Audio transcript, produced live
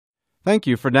Thank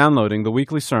you for downloading the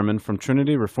weekly sermon from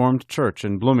Trinity Reformed Church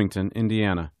in Bloomington,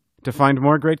 Indiana. To find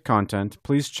more great content,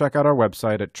 please check out our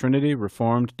website at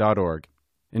trinityreformed.org.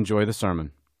 Enjoy the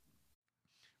sermon.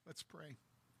 Let's pray.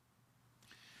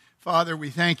 Father,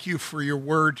 we thank you for your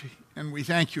word, and we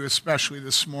thank you especially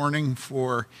this morning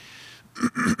for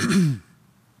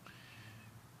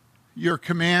your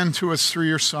command to us through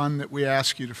your Son that we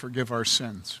ask you to forgive our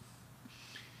sins.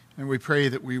 And we pray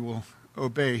that we will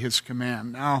obey his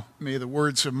command. Now, may the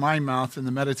words of my mouth and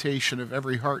the meditation of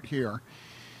every heart here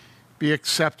be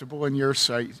acceptable in your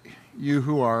sight, you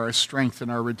who are our strength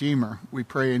and our Redeemer. We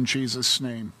pray in Jesus'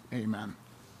 name. Amen.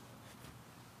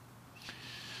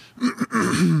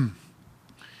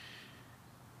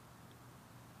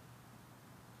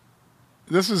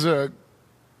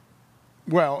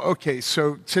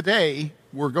 So today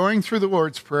we're going through the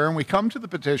Lord's Prayer and we come to the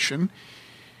petition.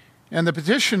 And the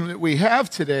petition that we have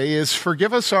today is,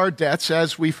 forgive us our debts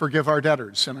as we forgive our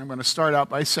debtors. And I'm going to start out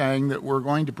by saying that we're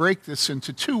going to break this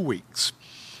into 2 weeks.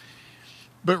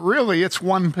 But really, it's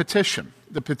one petition.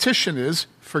 The petition is,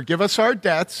 forgive us our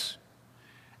debts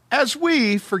as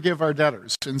we forgive our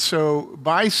debtors. And so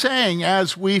by saying,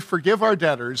 as we forgive our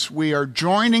debtors, we are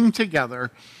joining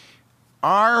together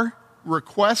our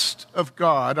request of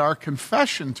God, our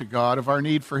confession to God of our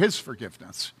need for his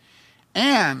forgiveness,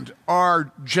 and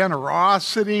our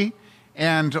generosity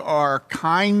and our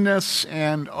kindness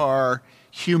and our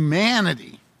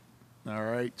humanity, all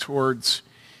right, towards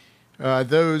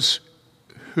those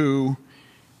who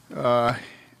have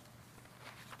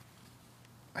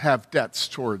debts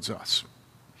towards us,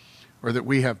 or that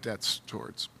we have debts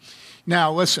towards. Now,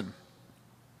 listen,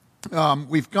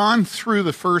 we've gone through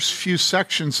the first few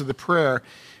sections of the prayer,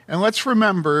 and let's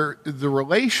remember the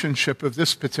relationship of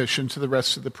this petition to the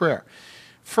rest of the prayer.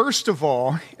 First of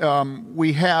all,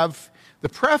 we have the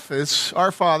preface,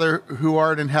 Our Father who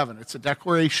art in heaven. It's a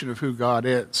declaration of who God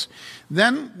is.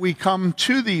 Then we come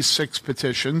to these 6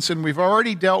 petitions, and we've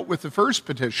already dealt with the first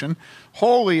petition,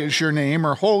 holy is your name,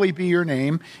 or holy be your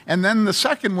name, and then the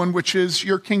second one, which is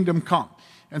your kingdom come.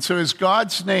 And so as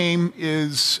God's name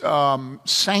is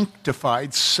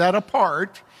sanctified, set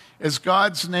apart, as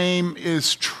God's name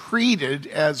is treated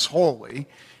as holy,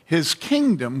 his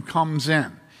kingdom comes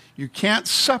in. You can't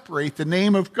separate the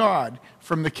name of God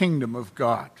from the kingdom of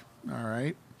God, all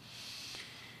right?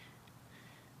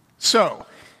 So,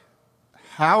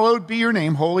 hallowed be your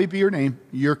name, holy be your name,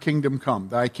 your kingdom come,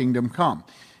 thy kingdom come.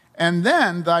 And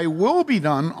then thy will be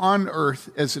done on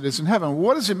earth as it is in heaven.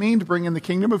 What does it mean to bring in the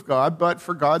kingdom of God, but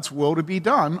for God's will to be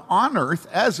done on earth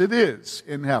as it is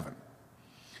in heaven?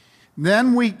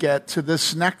 Then we get to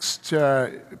this next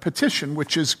petition,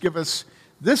 which is, give us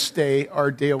this day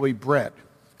our daily bread.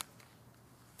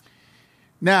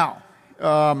 Now,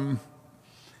 I'm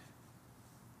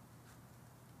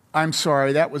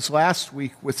sorry, that was last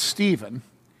week with Stephen.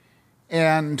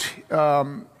 And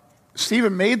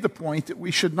Stephen made the point that we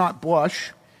should not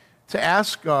blush to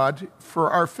ask God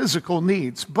for our physical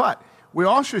needs. But we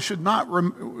also should not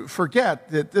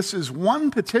forget that this is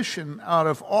one petition out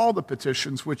of all the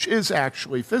petitions, which is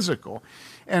actually physical.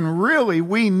 And really,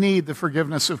 we need the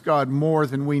forgiveness of God more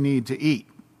than we need to eat.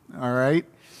 All right?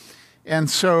 And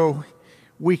so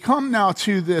we come now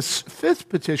to this 5th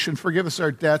petition, forgive us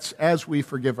our debts as we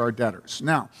forgive our debtors.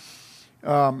 Now,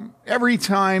 every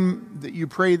time that you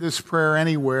pray this prayer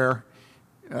anywhere,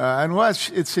 unless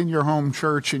it's in your home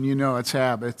church and you know its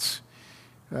habits,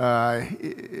 as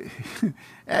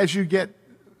you get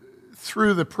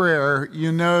through the prayer,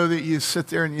 you know that you sit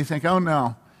there and you think, oh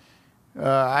no,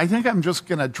 I think I'm just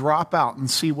going to drop out and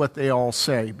see what they all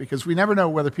say, because we never know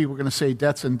whether people are going to say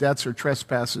debts and debts or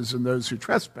trespasses and those who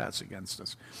trespass against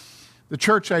us. The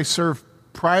church I served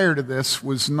prior to this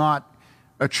was not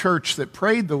a church that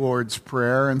prayed the Lord's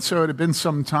Prayer, and so it had been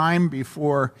some time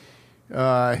before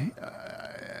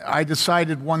I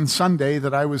decided one Sunday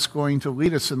that I was going to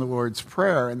lead us in the Lord's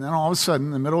Prayer. And then all of a sudden,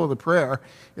 in the middle of the prayer,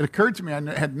 it occurred to me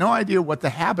I had no idea what the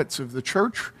habits of the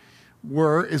church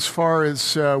were as far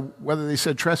as whether they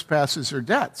said trespasses or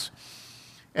debts.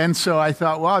 And so I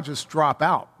thought, well, I'll just drop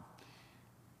out.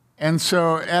 And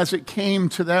so as it came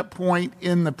to that point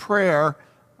in the prayer,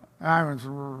 I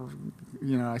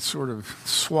sort of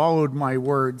swallowed my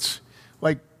words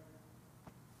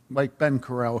like Ben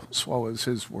Carell swallows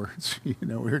his words. We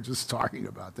were just talking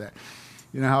about that.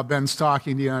 You know how Ben's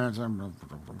talking to you,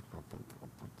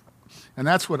 and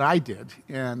that's what I did.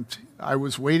 And I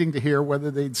was waiting to hear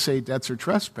whether they'd say debts or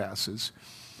trespasses.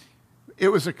 It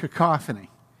was a cacophony.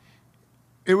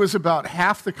 it was about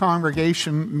half the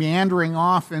congregation meandering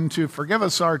off into, forgive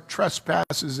us our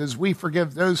trespasses as we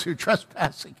forgive those who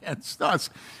trespass against us.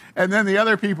 And then the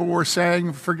other people were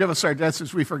saying, forgive us our debts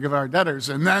as we forgive our debtors.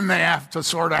 And then they have to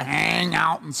sort of hang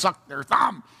out and suck their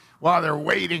thumb while they're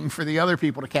waiting for the other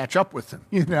people to catch up with them,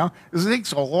 Because it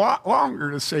takes a lot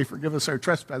longer to say, forgive us our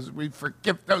trespasses, we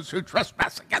forgive those who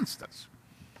trespass against us.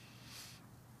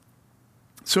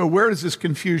 So where does this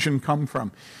confusion come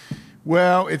from?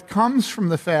 Well, it comes from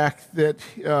the fact that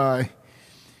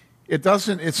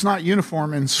it's not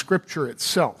uniform in Scripture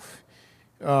itself.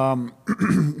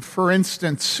 For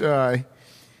instance, in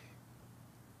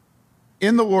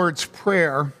the Lord's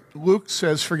Prayer, Luke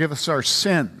says, forgive us our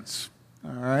sins.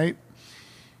 All right?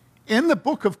 In the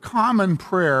Book of Common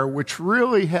Prayer, which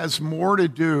really has more to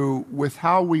do with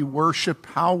how we worship,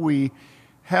 how we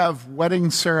have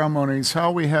wedding ceremonies,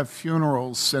 how we have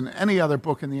funerals, than any other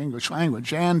book in the English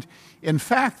language. And in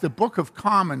fact, the Book of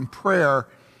Common Prayer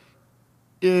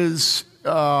is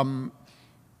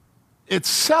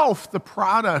itself the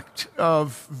product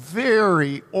of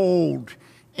very old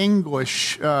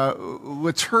English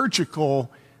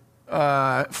liturgical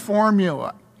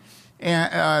formula,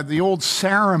 and the old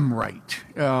Sarum rite.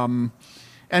 And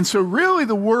so really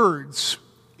the words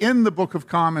in the Book of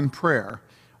Common Prayer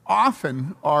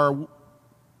often are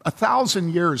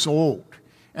 1,000 years old,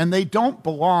 and they don't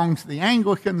belong to the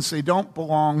Anglicans, they don't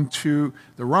belong to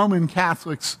the Roman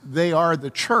Catholics, they are the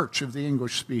church of the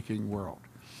English-speaking world.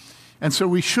 And so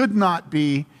we should not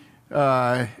be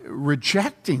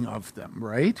rejecting of them,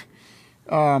 right?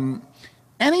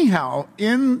 Anyhow,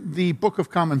 in the Book of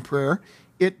Common Prayer,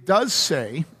 it does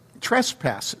say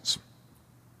trespasses.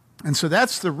 And so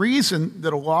that's the reason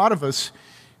that a lot of us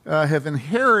have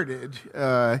inherited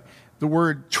the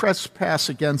word trespass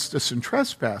against us and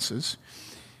trespasses.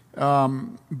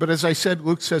 But as I said,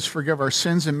 Luke says, forgive our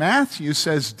sins, and Matthew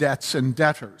says debts and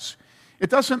debtors. It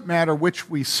doesn't matter which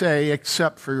we say,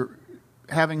 except for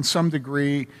having some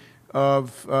degree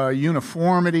of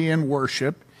uniformity in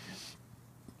worship,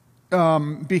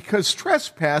 because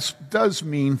trespass does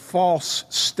mean false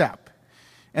step.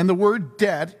 And the word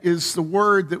debt is the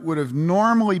word that would have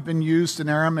normally been used in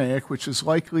Aramaic, which is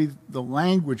likely the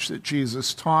language that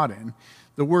Jesus taught in.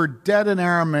 The word debt in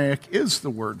Aramaic is the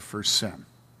word for sin.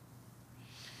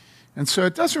 And so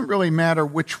it doesn't really matter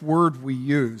which word we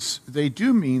use. They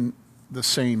do mean the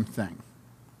same thing.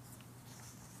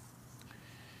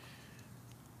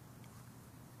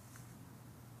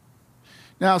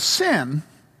 Now, sin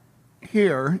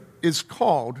here is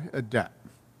called a debt.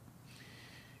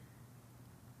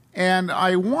 And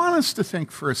I want us to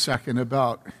think for a second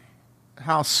about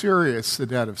how serious the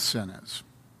debt of sin is.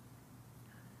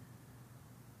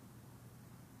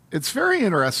 It's very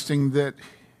interesting that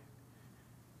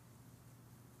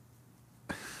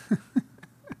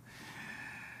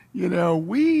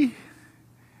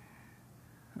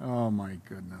oh my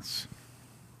goodness.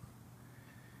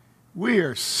 We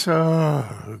are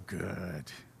so good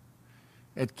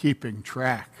at keeping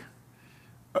track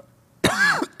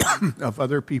of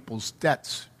other people's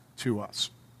debts to us.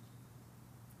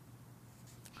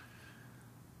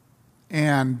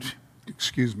 And,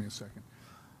 excuse me a second.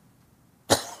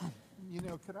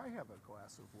 Could I have a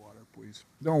glass of water, please?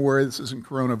 Don't worry, this isn't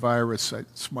coronavirus.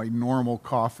 It's my normal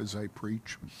cough as I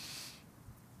preach.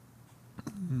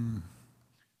 I'm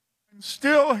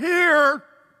still here.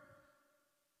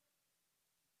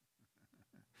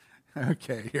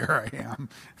 Okay, here I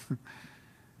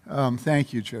am.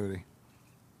 Thank you, Jody.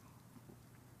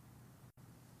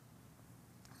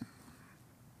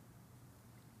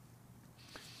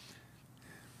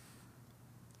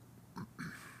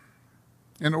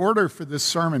 In order for this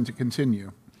sermon to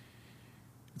continue,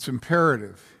 it's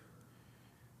imperative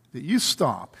that you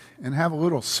stop and have a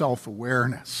little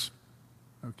self-awareness,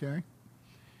 okay?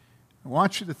 I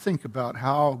want you to think about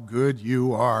how good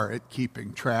you are at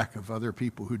keeping track of other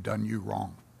people who've done you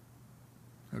wrong,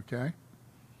 okay?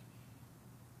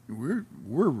 We're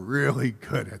really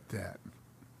good at that.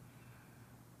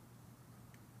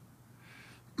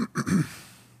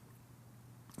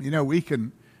 We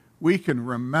can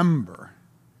remember.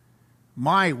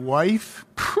 My wife,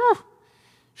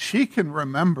 she can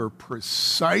remember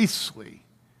precisely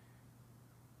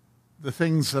the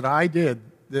things that I did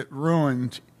that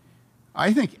ruined,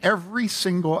 I think, every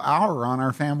single hour on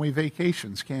our family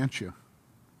vacations, can't you?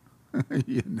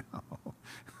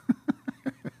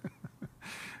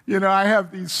 I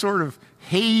have these sort of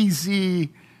hazy,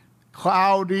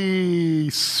 cloudy,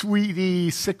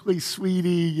 sickly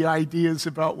sweetie ideas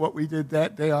about what we did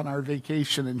that day on our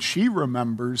vacation, and she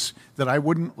remembers that I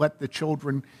wouldn't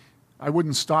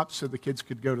stop so the kids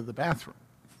could go to the bathroom.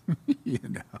 You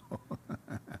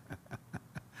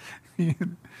know.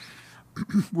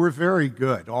 We're very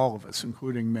good, all of us,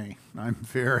 including me. I'm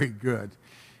very good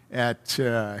at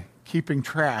keeping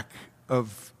track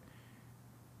of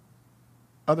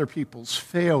other people's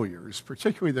failures,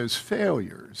 particularly those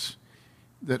failures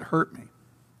that hurt me.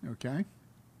 Okay?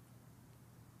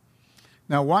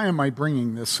 Now, why am I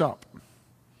bringing this up?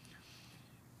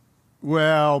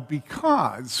 Well,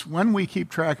 because when we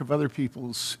keep track of other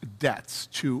people's debts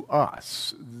to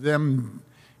us, them,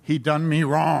 he done me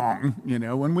wrong,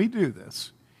 when we do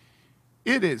this,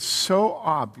 it is so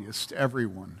obvious to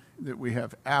everyone that we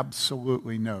have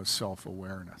absolutely no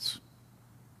self-awareness.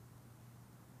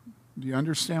 Do you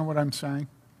understand what I'm saying?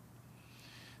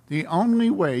 The only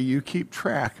way you keep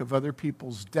track of other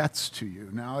people's debts to you,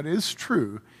 now it is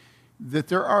true that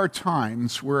there are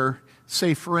times where,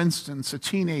 say for instance, a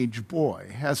teenage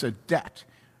boy has a debt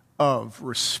of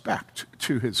respect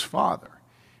to his father,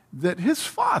 that his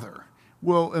father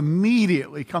will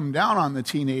immediately come down on the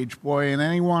teenage boy in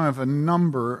any one of a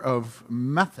number of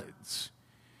methods,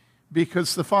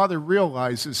 because the father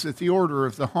realizes that the order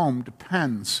of the home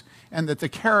depends and that the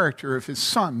character of his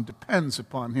son depends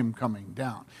upon him coming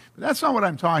down. But that's not what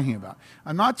I'm talking about.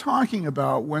 I'm not talking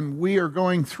about when we are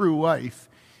going through life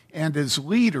and as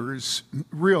leaders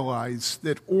realize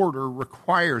that order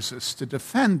requires us to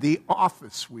defend the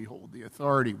office we hold, the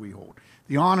authority we hold,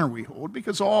 the honor we hold,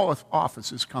 because all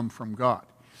offices come from God.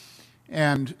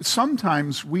 And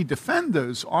sometimes we defend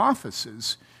those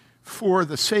offices for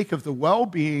the sake of the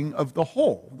well-being of the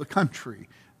whole, the country,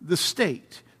 the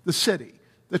state, the city,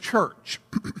 the church,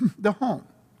 the home.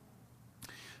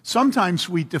 Sometimes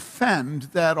we defend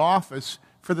that office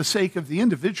for the sake of the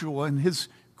individual and his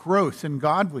growth in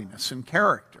godliness and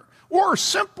character, or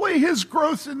simply his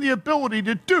growth in the ability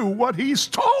to do what he's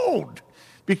told,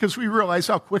 because we realize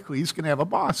how quickly he's going to have a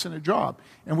boss and a job,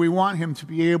 and we want him to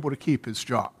be able to keep his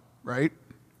job, right?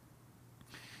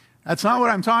 That's not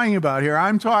what I'm talking about here.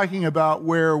 I'm talking about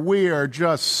where we are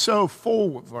just so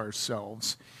full of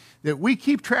ourselves that we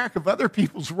keep track of other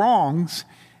people's wrongs,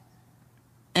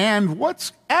 and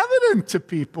what's evident to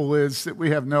people is that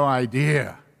we have no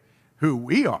idea who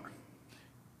we are.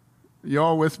 You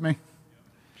all with me?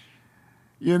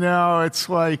 It's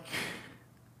like,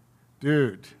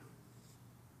 dude,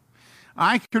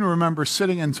 I can remember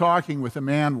sitting and talking with a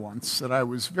man once that I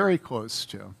was very close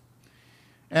to.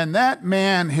 And that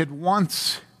man had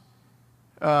once,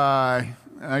 I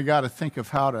got to think of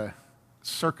how to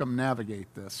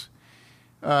circumnavigate this.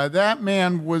 That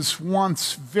man was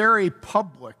once very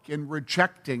public in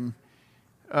rejecting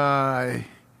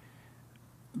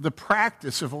the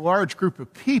practice of a large group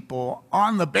of people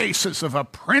on the basis of a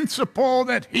principle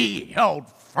that he held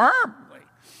firmly.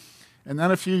 And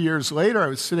then a few years later, I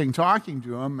was sitting talking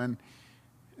to him, and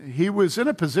he was in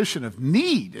a position of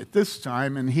need at this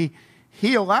time, and he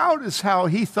allowed us how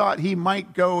he thought he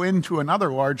might go into another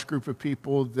large group of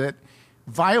people that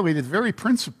violated the very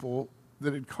principle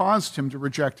that had caused him to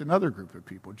reject another group of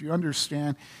people. Do you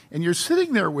understand? And you're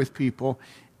sitting there with people,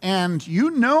 and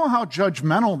you know how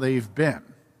judgmental they've been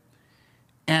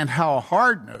and how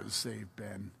hard-nosed they've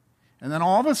been. And then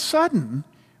all of a sudden,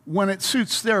 when it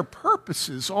suits their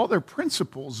purposes, all their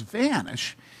principles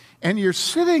vanish, and you're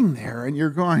sitting there and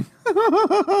you're going,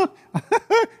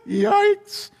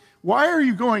 yikes. Why are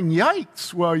you going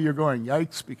yikes? Well, you're going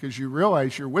yikes because you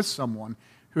realize you're with someone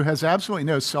who has absolutely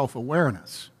no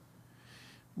self-awareness.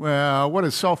 Well, what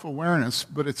is self-awareness?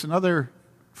 But it's another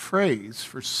phrase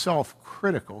for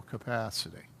self-critical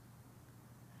capacity.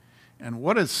 And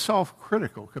what is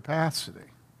self-critical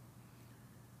capacity?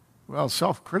 Well,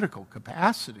 self-critical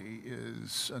capacity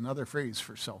is another phrase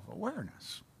for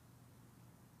self-awareness.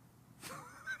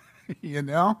 In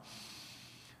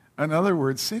other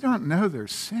words, they don't know their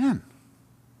sin.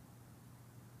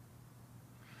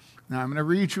 Now, I'm going to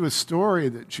read you a story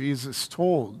that Jesus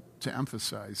told to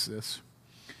emphasize this.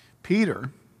 Peter,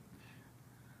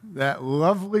 that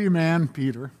lovely man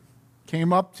Peter,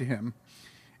 came up to him,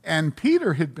 and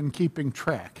Peter had been keeping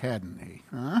track, hadn't he?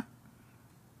 Huh?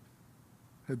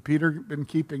 Had Peter been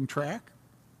keeping track?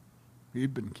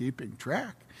 He'd been keeping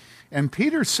track. And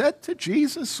Peter said to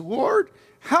Jesus, Lord,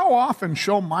 how often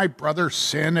shall my brother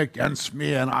sin against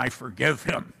me and I forgive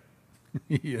him?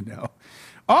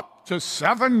 Up to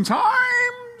 7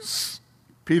 times.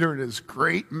 Peter, in his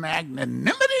great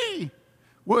magnanimity,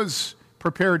 was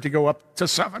prepared to go up to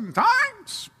 7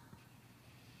 times.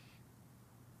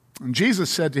 And Jesus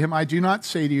said to him, I do not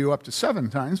say to you up to 7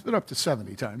 times, but up to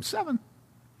 70 times 7.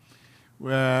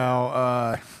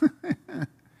 Well,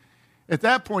 at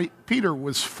that point, Peter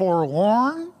was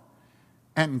forlorn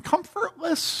and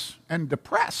comfortless and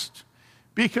depressed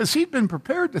because he'd been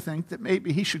prepared to think that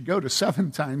maybe he should go to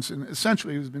 7 times, and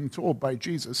essentially he was been told by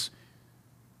Jesus,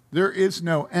 there is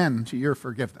no end to your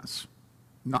forgiveness.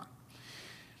 None.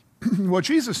 Well,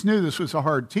 Jesus knew this was a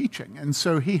hard teaching, and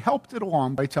so he helped it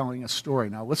along by telling a story.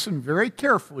 Now, listen very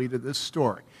carefully to this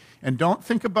story. And don't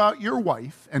think about your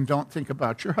wife, and don't think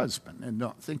about your husband, and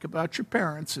don't think about your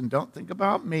parents, and don't think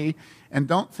about me, and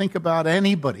don't think about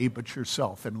anybody but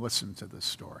yourself, and listen to this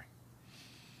story.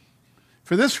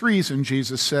 For this reason,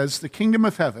 Jesus says, the kingdom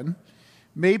of heaven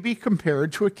may be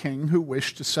compared to a king who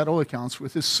wished to settle accounts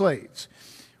with his slaves.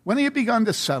 When he had begun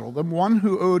to settle them, one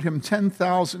who owed him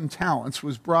 10,000 talents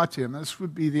was brought to him. This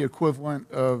would be the equivalent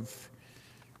of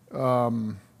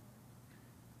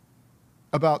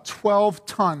about 12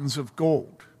 tons of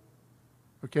gold.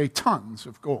 Okay, tons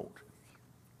of gold.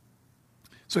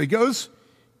 So he goes,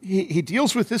 he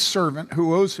deals with this servant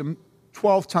who owes him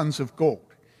 12 tons of gold.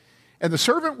 And the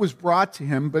servant was brought to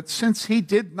him, but since he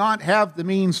did not have the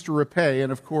means to repay,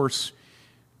 and of course,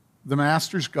 the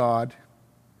master's God,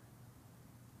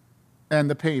 and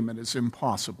the payment is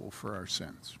impossible for our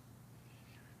sins.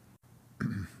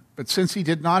 But since he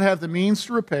did not have the means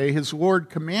to repay, his Lord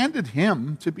commanded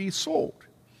him to be sold,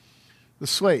 the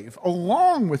slave,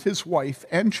 along with his wife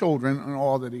and children and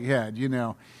all that he had. You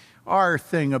know, our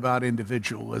thing about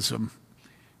individualism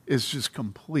is just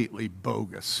completely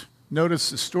bogus. Notice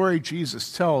the story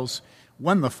Jesus tells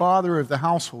when the father of the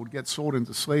household gets sold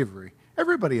into slavery.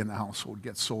 Everybody in the household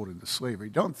gets sold into slavery.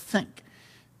 Don't think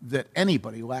that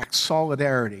anybody lacks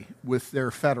solidarity with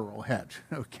their federal head,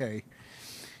 okay?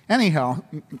 Anyhow,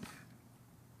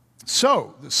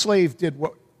 so the slave did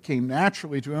what came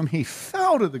naturally to him. He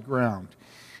fell to the ground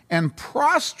and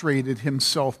prostrated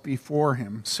himself before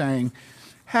him, saying,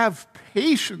 have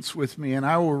patience with me and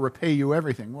I will repay you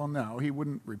everything. Well, no, he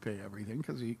wouldn't repay everything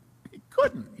because he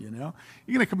couldn't, you know.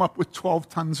 You're going to come up with 12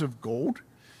 tons of gold,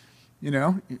 you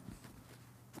know.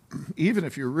 Even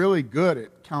if you're really good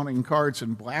at counting cards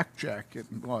and blackjack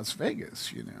in Las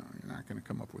Vegas, you know, you're not going to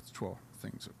come up with 12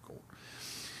 things of gold.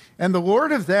 And the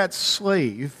Lord of that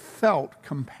slave felt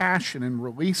compassion and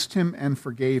released him and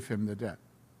forgave him the debt.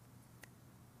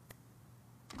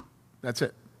 That's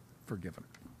it. Forgiven.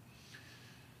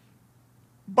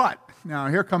 But, now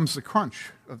here comes the crunch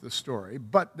of the story.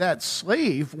 But that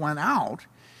slave went out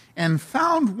and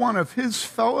found one of his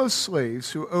fellow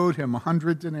slaves who owed him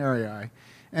 100 denarii,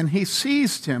 and he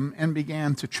seized him and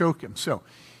began to choke him. So,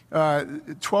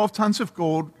 12 tons of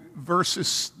gold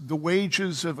versus the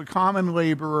wages of a common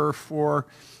laborer for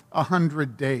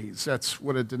 100 days. That's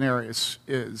what a denarius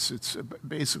is. It's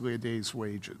basically a day's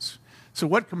wages. So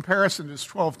what comparison does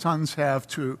 12 tons have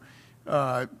to,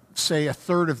 say, a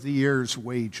third of the year's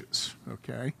wages?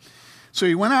 Okay? So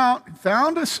he went out,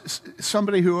 found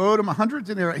somebody who owed him 100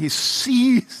 denarii. He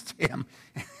seized him,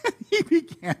 and he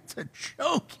began to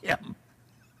choke him.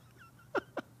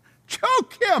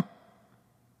 Choke him.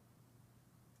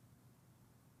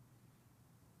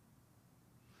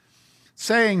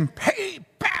 Saying, pay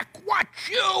back what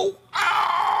you owe.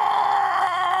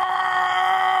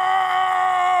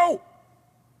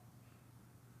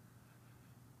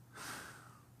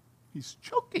 He's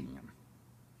choking him.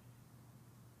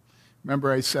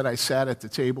 Remember I said I sat at the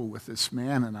table with this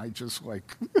man and I just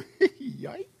like,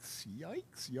 yikes,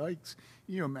 yikes, yikes.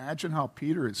 Can you imagine how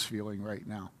Peter is feeling right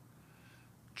now?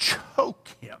 Choke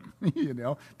him, you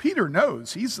know. Peter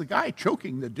knows he's the guy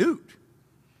choking the dude.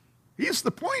 He's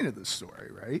the point of the story,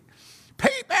 right?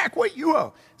 Pay back what you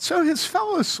owe. So his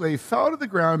fellow slave fell to the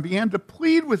ground and began to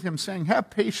plead with him, saying, have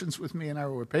patience with me and I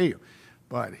will repay you.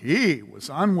 But he was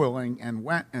unwilling and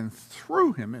went and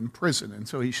threw him in prison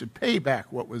until he should pay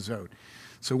back what was owed.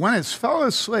 So when his fellow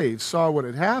slaves saw what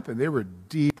had happened, they were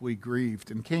deeply grieved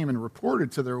and came and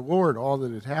reported to their Lord all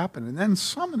that had happened. And then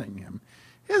summoning him,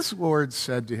 his Lord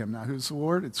said to him, now who's the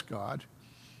Lord? It's God.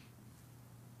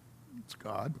 It's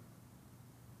God.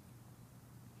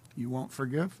 You won't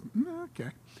forgive? Okay.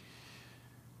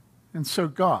 And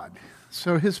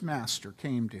so his master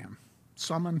came to him,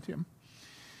 summoned him.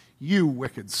 You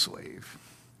wicked slave,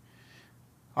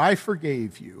 I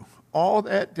forgave you all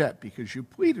that debt because you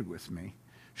pleaded with me.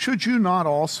 Should you not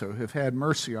also have had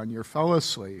mercy on your fellow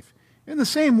slave in the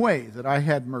same way that I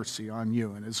had mercy on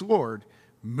you? And his Lord,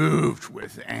 moved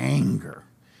with anger,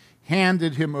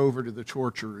 handed him over to the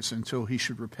torturers until he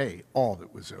should repay all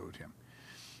that was owed him.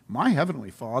 My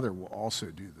heavenly Father will also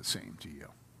do the same to you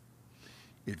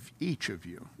if each of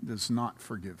you does not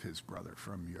forgive his brother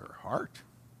from your heart.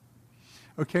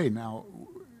 Okay, now,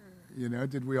 you know,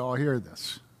 did we all hear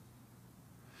this?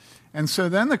 And so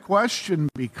then the question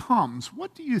becomes,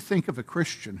 what do you think of a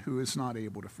Christian who is not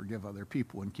able to forgive other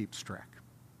people and keeps track?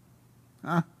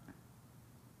 Huh?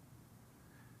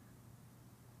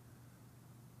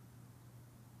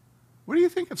 What do you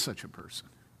think of such a person?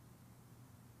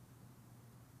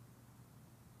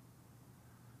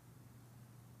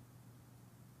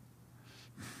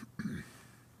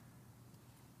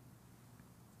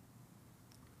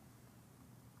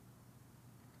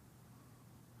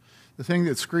 The thing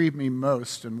that's grieved me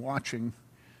most in watching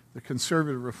the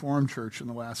conservative Reformed Church in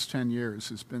the last 10 years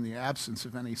has been the absence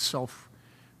of any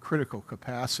self-critical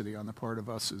capacity on the part of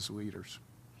us as leaders.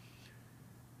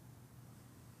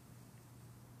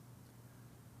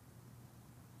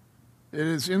 It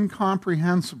is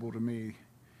incomprehensible to me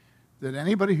that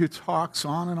anybody who talks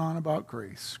on and on about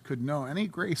grace could know any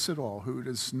grace at all who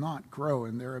does not grow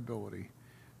in their ability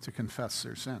to confess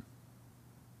their sin.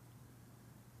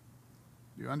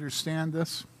 Do you understand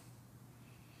this?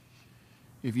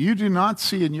 If you do not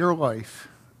see in your life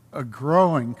a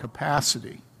growing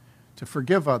capacity to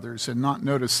forgive others and not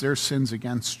notice their sins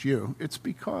against you, it's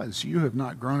because you have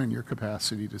not grown in your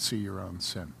capacity to see your own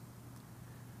sin.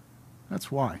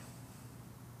 That's why.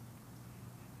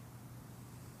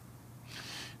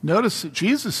 Notice that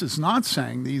Jesus is not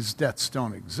saying these debts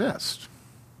don't exist.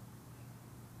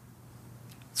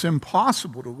 It's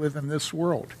impossible to live in this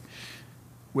world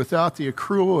without the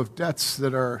accrual of debts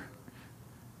that are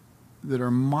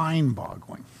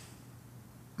mind-boggling.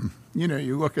 You know,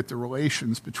 you look at the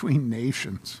relations between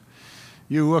nations.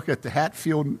 You look at the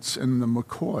Hatfields and the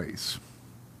McCoys.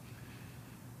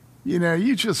 You know,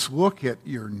 you just look at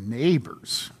your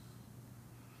neighbors.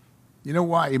 You know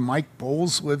why Mike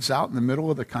Bowles lives out in the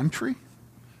middle of the country?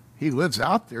 He lives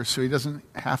out there so he doesn't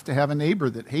have to have a neighbor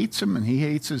that hates him, and he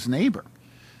hates his neighbor,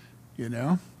 you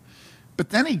know? But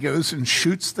then he goes and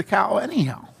shoots the cow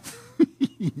anyhow,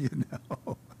 you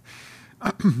know?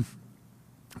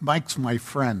 Mike's my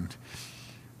friend.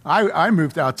 I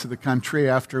moved out to the country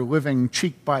after living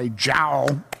cheek by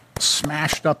jowl,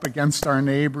 smashed up against our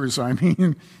neighbors, I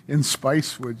mean, in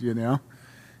Spicewood, you know?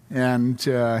 And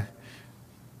the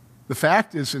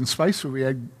fact is, in Spicewood, we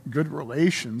had good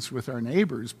relations with our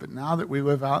neighbors, but now that we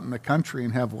live out in the country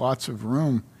and have lots of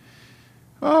room,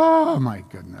 oh my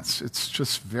goodness, it's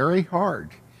just very hard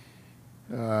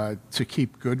to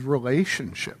keep good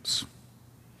relationships.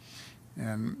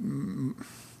 And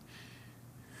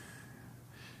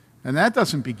that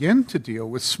doesn't begin to deal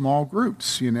with small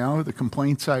groups, you know, the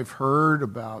complaints I've heard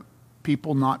about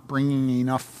people not bringing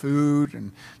enough food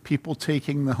and people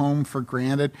taking the home for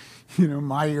granted. You know,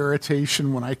 my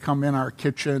irritation when I come in our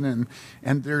kitchen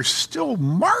and there's still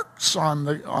marks on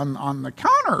the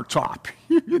countertop,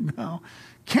 you know.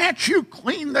 Can't you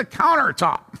clean the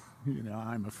countertop? You know,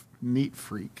 I'm a neat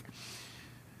freak.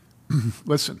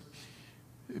 Listen,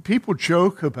 people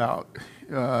joke about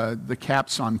the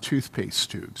caps on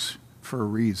toothpaste tubes for a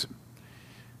reason.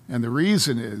 And the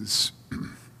reason is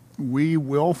we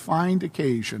will find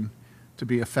occasion to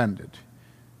be offended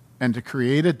and to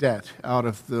create a debt out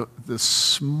of the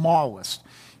smallest.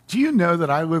 Do you know that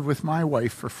I lived with my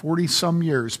wife for 40-some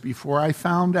years before I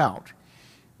found out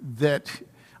that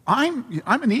I'm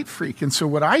a neat freak, and so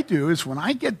what I do is when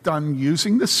I get done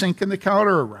using the sink and the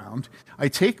counter around, I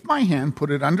take my hand,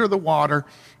 put it under the water,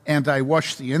 and I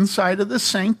wash the inside of the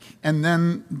sink, and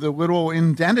then the little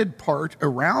indented part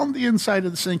around the inside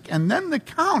of the sink, and then the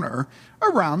counter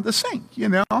around the sink, you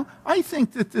know? I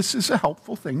think that this is a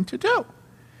helpful thing to do.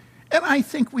 And I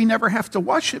think we never have to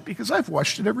wash it because I've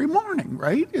washed it every morning,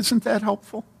 right? Isn't that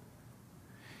helpful?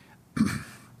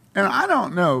 And I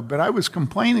don't know, but I was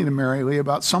complaining to Mary Lee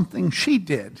about something she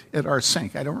did at our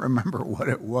sink. I don't remember what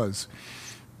it was.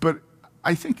 But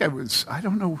I think I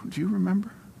don't know, do you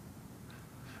remember?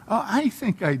 Oh, I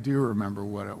think I do remember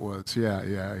what it was.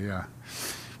 Yeah.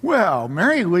 Well,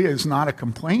 Mary Lee is not a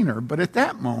complainer, but at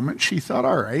that moment she thought,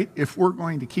 all right, if we're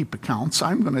going to keep accounts,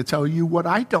 I'm going to tell you what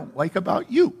I don't like about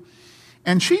you.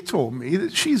 And she told me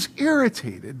that she's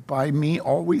irritated by me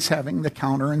always having the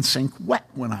counter and sink wet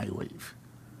when I leave.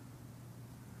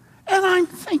 And I'm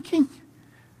thinking,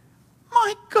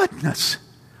 my goodness,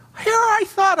 here I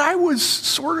thought I was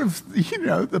sort of, you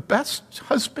know, the best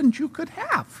husband you could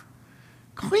have.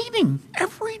 Cleaning,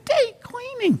 every day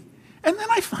cleaning. And then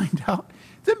I find out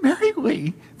that Mary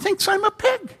Lee thinks I'm a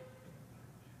pig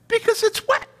because it's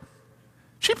wet.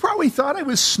 She probably thought I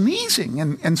was sneezing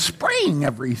and spraying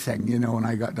everything, you know, when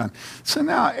I got done. So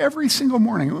now every single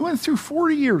morning, we went through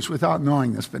 40 years without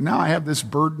knowing this, but now I have this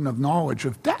burden of knowledge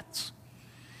of debts.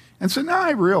 And so now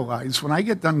I realize when I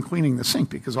get done cleaning the sink,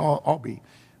 because I'm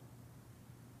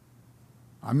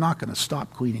not going to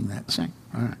stop cleaning that sink.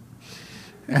 All right.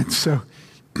 And so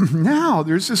now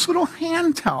there's this little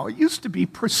hand towel. It used to be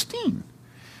pristine.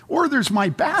 Or there's my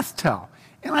bath towel.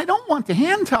 And I don't want the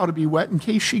hand towel to be wet in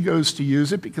case she goes to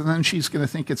use it, because then she's going to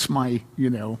think it's my, you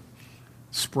know,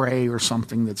 spray or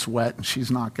something that's wet and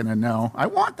she's not going to know. I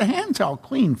want the hand towel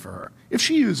clean for her. If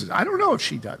she uses it, I don't know if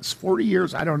she does. 40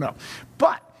 years, I don't know.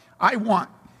 But I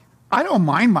don't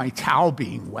mind my towel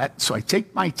being wet, so I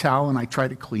take my towel and I try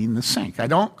to clean the sink. I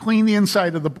don't clean the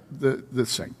inside of the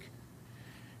sink.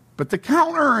 But the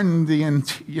counter and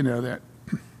that.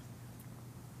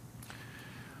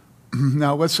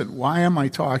 Now listen, why am I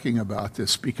talking about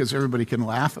this? Because everybody can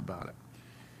laugh about it.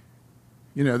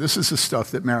 This is the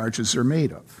stuff that marriages are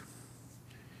made of.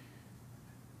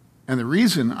 And the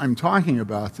reason I'm talking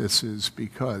about this is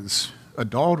because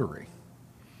adultery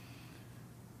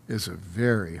is a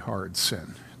very hard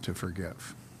sin to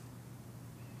forgive.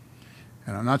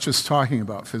 And I'm not just talking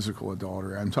about physical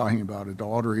adultery, I'm talking about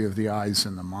adultery of the eyes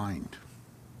and the mind.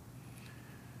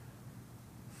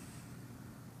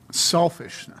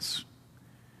 Selfishness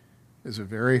is a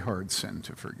very hard sin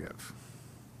to forgive.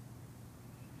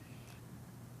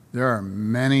 There are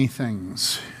many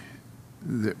things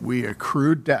that we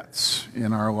accrue debts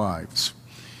in our lives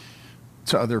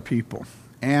to other people.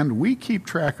 And we keep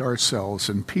track ourselves,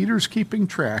 and Peter's keeping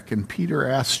track, and Peter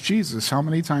asked Jesus how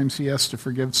many times he has to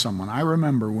forgive someone. I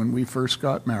remember when we first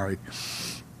got married,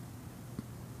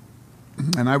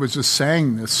 and I was just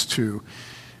saying this to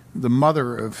the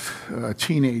mother of a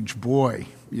teenage boy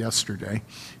yesterday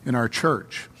in our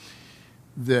church,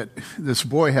 that this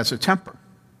boy has a temper.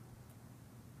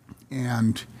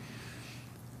 And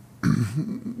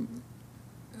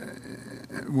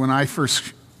when I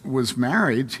first was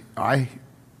married, I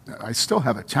still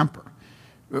have a temper.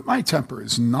 But my temper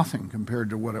is nothing compared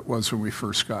to what it was when we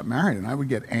first got married. And I would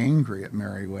get angry at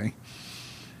Mary Lee.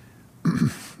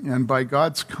 And by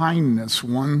God's kindness,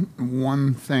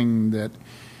 one thing that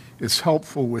is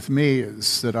helpful with me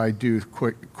is that I do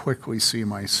quickly see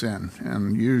my sin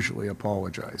and usually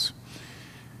apologize.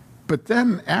 But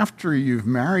then after you've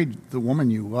married the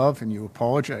woman you love and you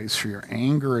apologize for your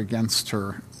anger against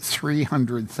her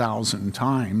 300,000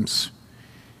 times,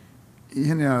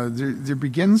 there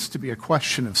begins to be a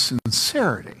question of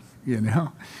sincerity,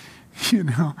 It's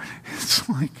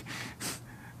like,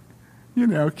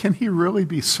 can he really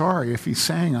be sorry if he's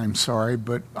saying I'm sorry,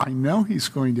 but I know he's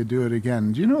going to do it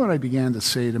again? Do you know what I began to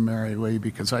say to Mary Lee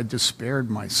because I despaired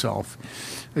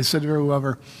myself? I said to her,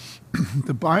 lover,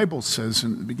 the Bible says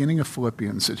in the beginning of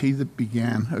Philippians that he that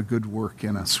began a good work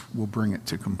in us will bring it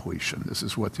to completion. This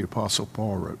is what the Apostle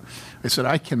Paul wrote. I said,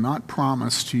 I cannot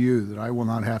promise to you that I will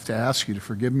not have to ask you to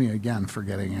forgive me again for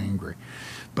getting angry.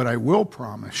 But I will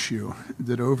promise you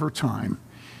that over time,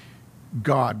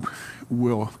 God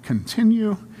will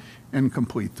continue and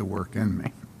complete the work in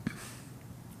me.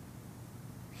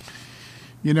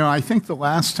 I think the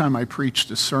last time I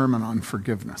preached a sermon on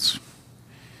forgiveness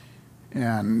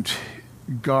and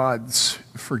God's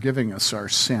forgiving us our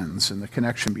sins and the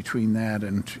connection between that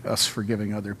and us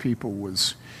forgiving other people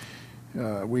was,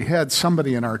 we had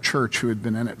somebody in our church who had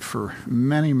been in it for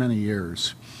many, many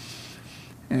years.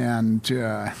 And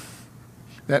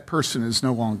that person is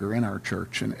no longer in our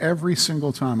church. And every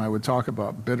single time I would talk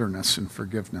about bitterness and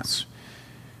forgiveness,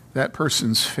 that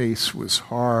person's face was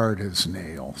hard as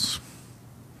nails.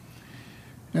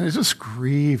 And it just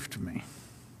grieved me.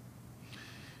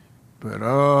 But,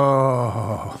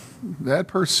 that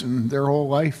person, their whole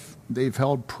life, they've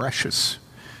held precious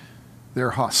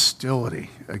their hostility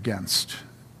against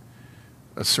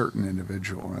a certain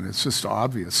individual. And it's just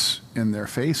obvious in their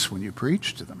face when you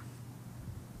preach to them.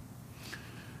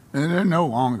 And they're no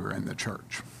longer in the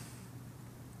church.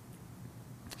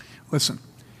 Listen,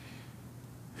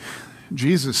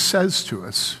 Jesus says to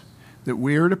us that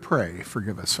we are to pray,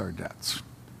 forgive us our debts.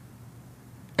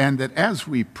 And that as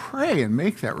we pray and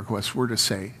make that request, we're to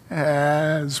say,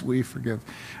 as we forgive.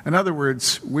 In other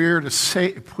words, we're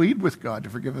to plead with God to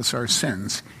forgive us our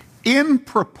sins in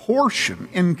proportion,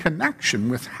 in connection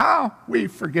with how we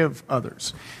forgive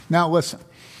others. Now listen,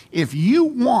 if you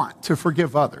want to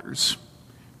forgive others,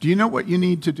 do you know what you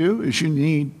need to do? Is you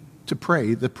need to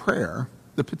pray the prayer,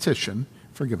 the petition,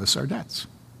 forgive us our debts.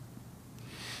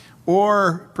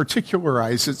 Or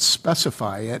particularize it,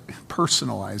 specify it,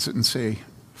 personalize it, and say,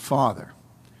 Father,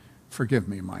 forgive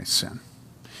me my sin.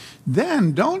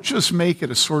 Then don't just make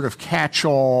it a sort of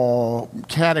catch-all,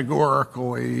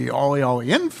 categorically,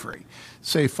 ollie in free.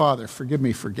 Say, Father, forgive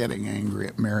me for getting angry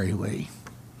at Mary Lee.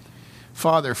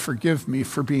 Father, forgive me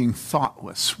for being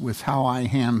thoughtless with how I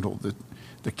handled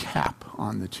the cap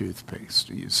on the toothpaste.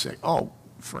 You say, oh,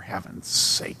 for heaven's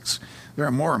sakes, there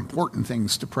are more important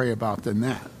things to pray about than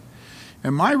that.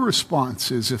 And my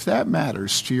response is, if that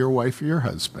matters to your wife or your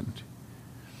husband,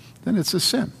 then it's a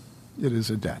sin. It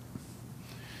is a debt.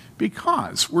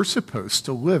 Because we're supposed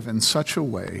to live in such a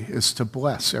way as to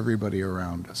bless everybody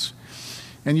around us.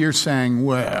 And you're saying,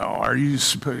 well, are you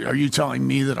telling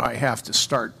me that I have to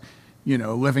start,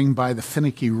 living by the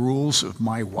finicky rules of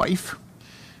my wife?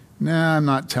 No, I'm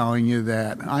not telling you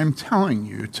that. I'm telling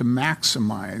you to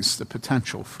maximize the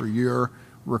potential for your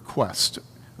request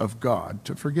of God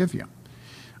to forgive you.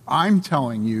 I'm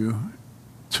telling you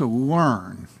to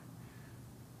learn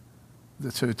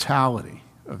the totality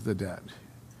of the debt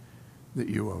that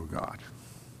you owe God.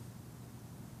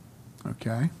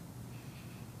 Okay?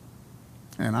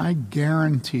 And I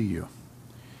guarantee you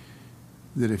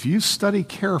that if you study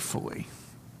carefully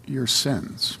your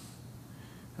sins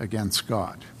against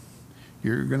God,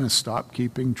 you're going to stop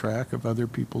keeping track of other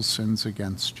people's sins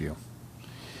against you.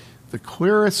 The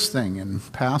clearest thing in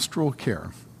pastoral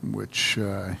care, which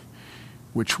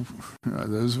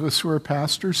those of us who are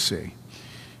pastors see,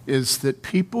 is that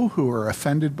people who are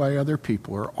offended by other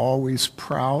people are always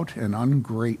proud and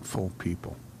ungrateful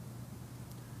people.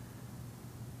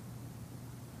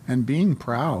 And being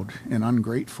proud and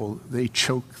ungrateful, they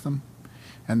choke them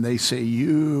and they say,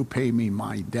 you pay me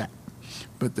my debt.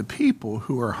 But the people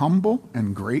who are humble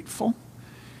and grateful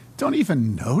don't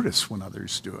even notice when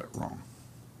others do it wrong.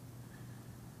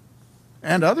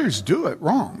 And others do it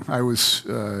wrong.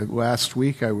 Last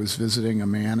week I was visiting a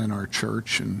man in our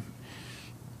church, and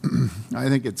I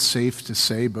think it's safe to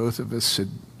say both of us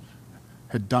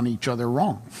had done each other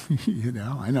wrong.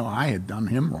 I know I had done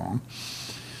him wrong.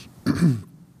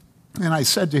 And I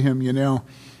said to him,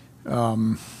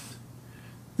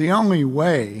 the only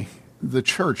way the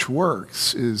church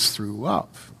works is through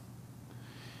love.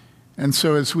 And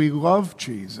so as we love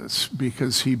Jesus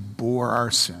because he bore our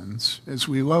sins, as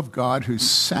we love God who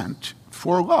sent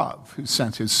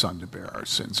his Son to bear our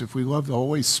sins, if we love the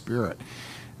Holy Spirit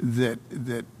that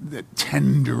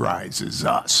tenderizes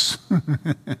us,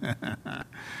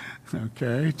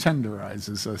 okay,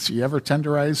 tenderizes us. You ever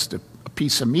tenderized a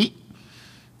piece of meat?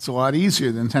 It's a lot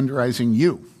easier than tenderizing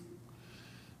you.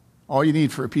 All you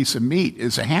need for a piece of meat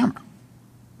is a hammer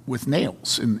with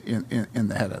nails in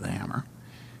the head of the hammer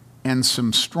and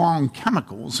some strong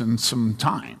chemicals and some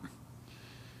time.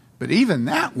 But even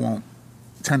that won't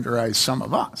tenderize some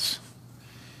of us.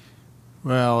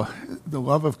 Well, the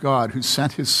love of God who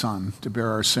sent his Son to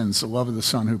bear our sins, the love of the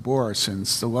Son who bore our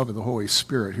sins, the love of the Holy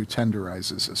Spirit who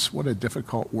tenderizes us. What a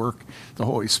difficult work the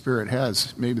Holy Spirit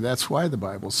has. Maybe that's why the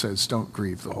Bible says, don't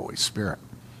grieve the Holy Spirit.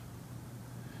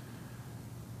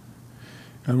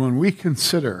 And when we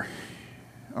consider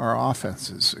our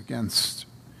offenses against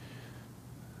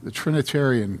the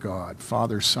Trinitarian God,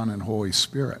 Father, Son, and Holy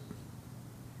Spirit,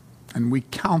 and we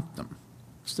count them,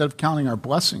 instead of counting our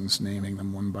blessings, naming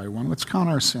them one by one, let's count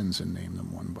our sins and name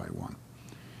them one by one.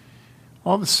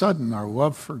 All of a sudden, our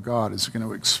love for God is going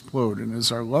to explode, and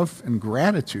as our love and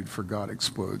gratitude for God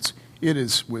explodes, it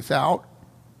is without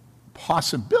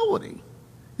possibility,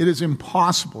 it is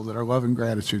impossible that our love and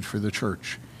gratitude for the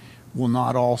church will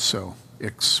not also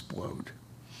explode.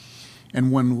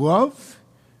 And when love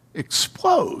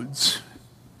explodes,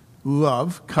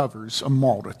 love covers a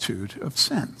multitude of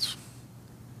sins.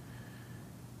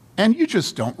 And you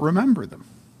just don't remember them.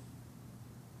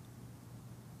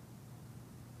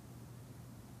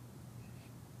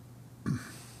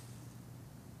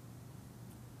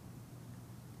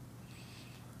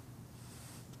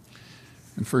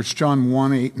 In 1 John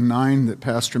 1, 8 and 9 that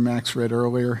Pastor Max read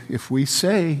earlier, if we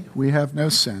say we have no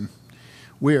sin,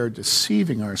 we are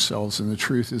deceiving ourselves and the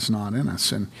truth is not in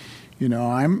us. And,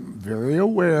 I'm very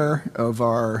aware of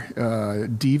our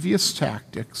devious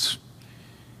tactics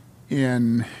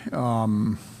in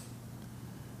in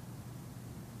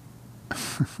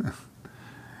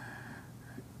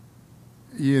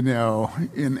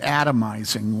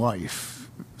atomizing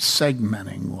life,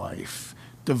 segmenting life,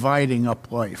 dividing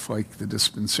up life like the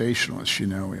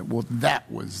dispensationalists, well,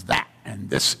 that was that, and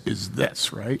this is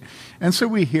this, right? And so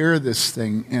we hear this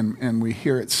thing, and we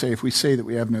hear it say, if we say that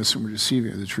we have no sin, we're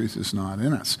deceiving, the truth is not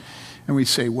in us. And we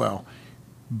say, well,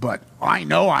 but I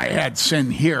know I had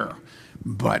sin here,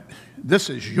 but this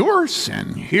is your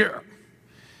sin here.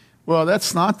 Well,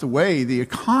 that's not the way the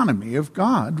economy of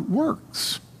God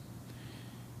works.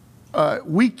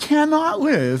 We cannot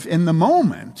live in the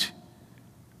moment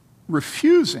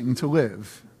refusing to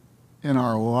live in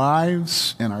our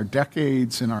lives, in our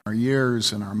decades, in our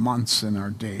years, in our months, in our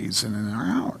days, and in our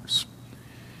hours.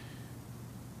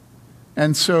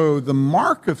 And so the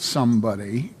mark of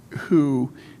somebody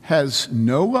who has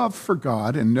no love for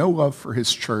God and no love for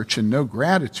his church and no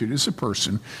gratitude is a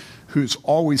person who's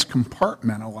always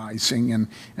compartmentalizing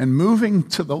and moving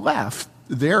to the left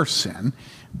their sin,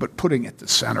 but putting at the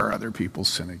center other people's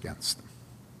sin against them.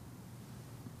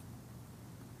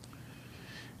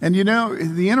 And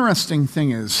the interesting thing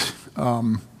is,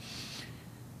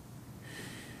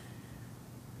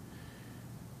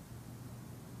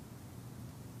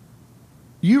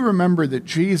 You remember that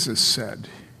Jesus said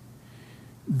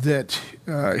that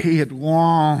he had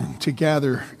longed to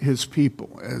gather his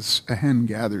people as a hen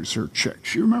gathers her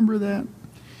chicks. You remember that?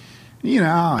 You know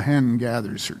how a hen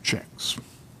gathers her chicks.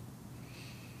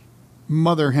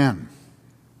 Mother hen.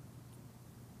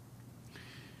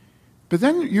 But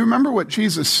then you remember what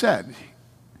Jesus said.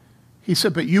 He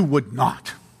said, but you would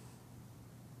not.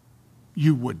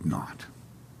 You would not.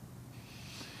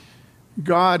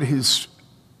 God is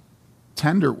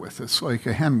tender with us like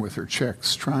a hen with her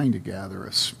chicks, trying to gather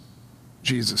us.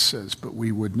 Jesus says, but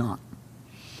we would not.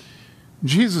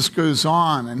 Jesus goes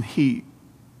on and he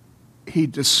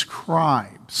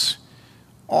describes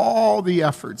all the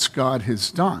efforts God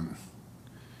has done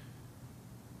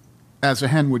as a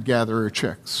hen would gather her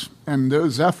chicks. And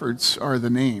those efforts are the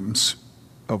names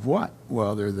of what?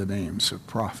 Well, they're the names of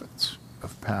prophets,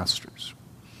 of pastors.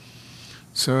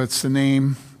 So it's the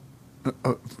name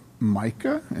of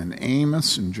Micah and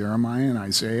Amos and Jeremiah and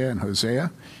Isaiah and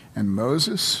Hosea and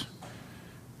Moses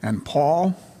and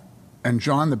Paul and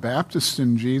John the Baptist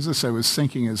and Jesus. I was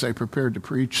thinking as I prepared to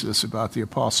preach this about the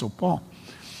Apostle Paul.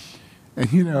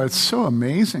 And you know, it's so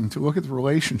amazing to look at the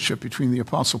relationship between the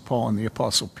Apostle Paul and the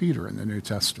Apostle Peter in the New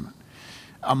Testament.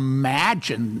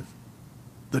 Imagine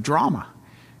the drama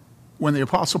when the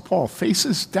Apostle Paul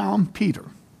faces down Peter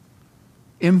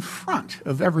in front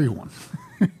of everyone.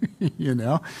 You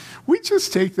know, we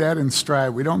just take that in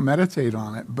stride. We don't meditate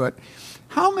on it. But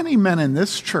how many men in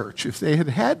this church, if they had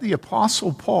had the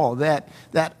Apostle Paul, that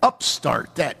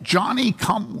upstart, that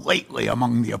Johnny-come-lately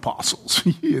among the apostles,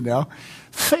 you know,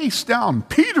 face down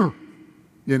Peter,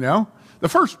 you know, the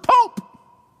first pope.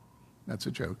 That's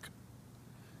a joke.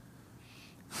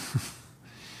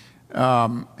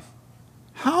 How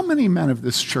many men of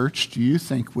this church do you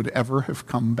think would ever have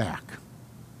come back?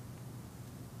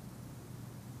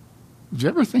 Did you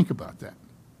ever think about that?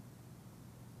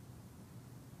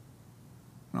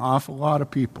 An awful lot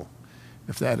of people.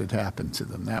 If that had happened to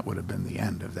them, that would have been the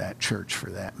end of that church for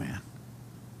that man.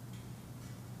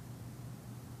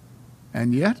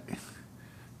 And yet,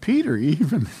 Peter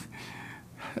even,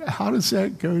 how does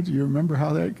that go? Do you remember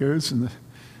how that goes? In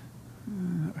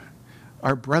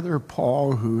our brother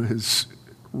Paul, who has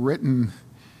written,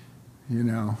 you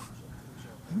know,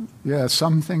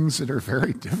 some things that are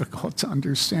very difficult to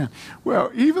understand. Well,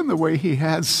 even the way he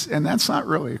has, and that's not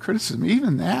really a criticism,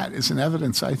 even that is an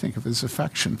evidence, I think, of his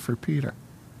affection for Peter.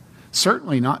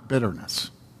 Certainly not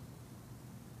bitterness.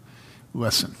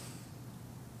 Listen.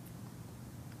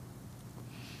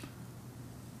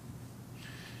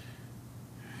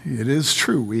 It is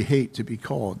true we hate to be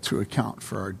called to account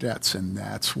for our debts, and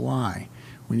that's why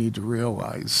we need to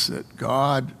realize that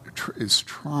God is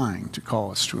trying to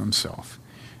call us to himself.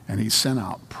 And he sent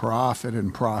out prophet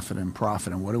and prophet and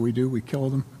prophet. And what do? We kill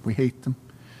them. We hate them.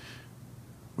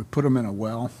 We put them in a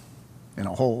well, in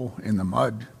a hole, in the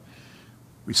mud.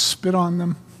 We spit on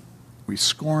them. We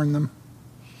scorn them.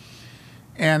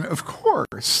 And of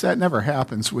course, that never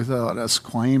happens without us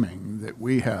claiming that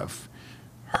we have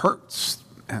hurts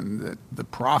and that the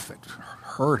prophet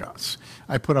hurt us.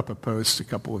 I put up a post a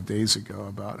couple of days ago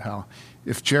about how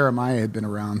if Jeremiah had been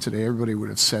around today, everybody would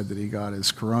have said that he got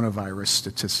his coronavirus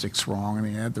statistics wrong and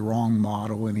he had the wrong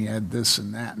model and he had this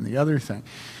and that and the other thing.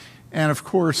 And of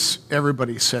course,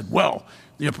 everybody said, well,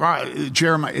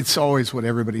 Jeremiah, it's always what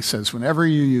everybody says. Whenever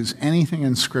you use anything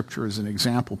in Scripture as an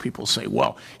example, people say,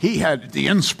 well, he had the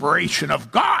inspiration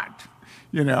of God.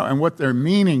 You know, and what they're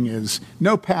meaning is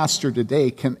no pastor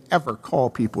today can ever call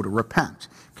people to repent,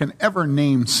 can ever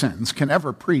name sins, can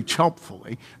ever preach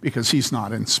helpfully because he's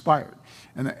not inspired.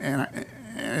 And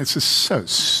it's just so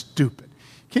stupid.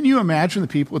 Can you imagine the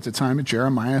people at the time of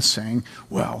Jeremiah saying,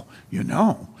 well, you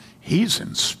know, he's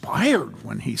inspired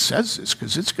when he says this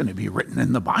because it's going to be written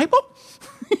in the Bible?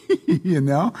 You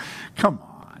know, come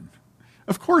on.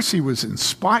 Of course he was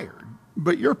inspired.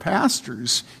 But your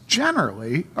pastors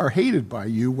generally are hated by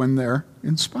you when they're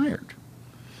inspired.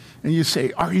 And you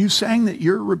say, are you saying that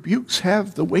your rebukes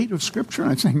have the weight of Scripture?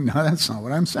 And I'm saying, no, that's not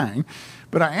what I'm saying.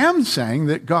 But I am saying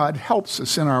that God helps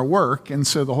us in our work, and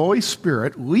so the Holy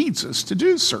Spirit leads us to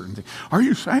do certain things. Are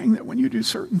you saying that when you do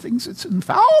certain things, it's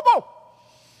infallible?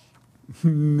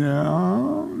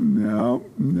 No.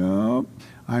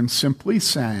 I'm simply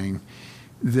saying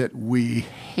that we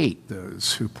hate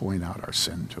those who point out our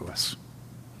sin to us.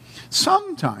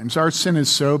 Sometimes our sin is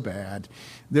so bad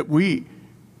that we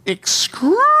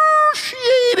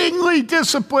excruciatingly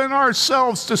discipline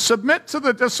ourselves to submit to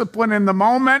the discipline in the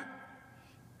moment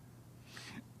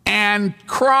and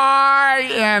cry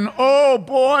and, oh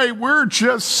boy, we're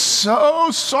just so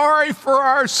sorry for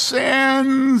our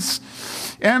sins.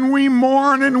 And we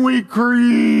mourn and we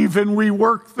grieve and we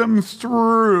work them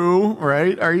through,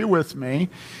 right? Are you with me?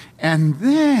 And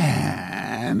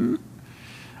then,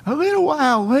 a little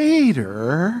while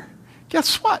later,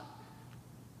 guess what?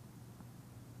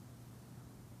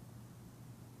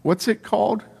 What's it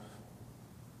called?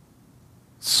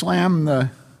 Slam the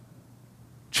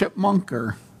chipmunk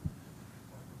or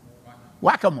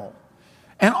whack-a-mole.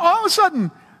 And all of a sudden,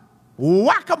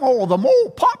 whack-a-mole, the mole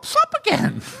pops up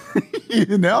again.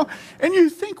 You know? And you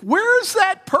think, where's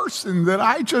that person that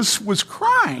I just was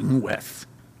crying with?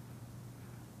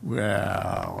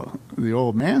 Well, the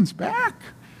old man's back.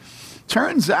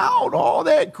 Turns out all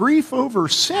that grief over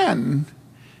sin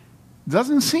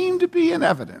doesn't seem to be in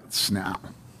evidence now.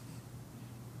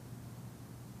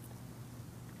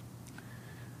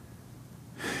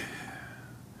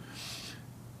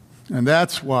 And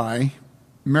that's why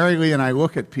Mary Lee and I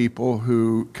look at people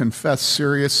who confess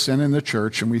serious sin in the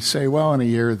church and we say, well, in a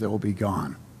year they'll be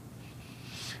gone.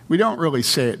 We don't really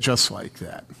say it just like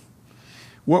that.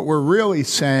 What we're really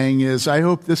saying is, I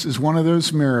hope this is one of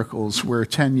those miracles where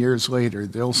 10 years later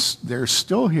they're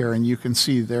still here and you can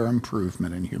see their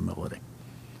improvement in humility.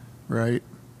 Right?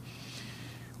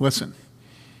 Listen,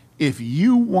 if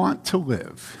you want to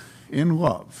live in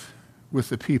love with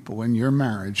the people in your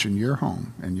marriage, in your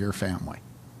home, and your family,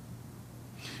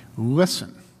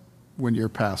 listen when your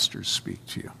pastors speak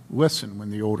to you. Listen when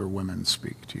the older women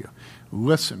speak to you.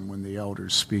 Listen when the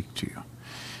elders speak to you.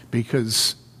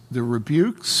 Because the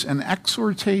rebukes and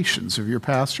exhortations of your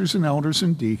pastors and elders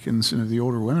and deacons and of the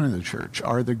older women in the church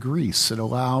are the grease that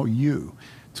allow you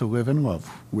to live in love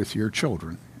with your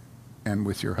children and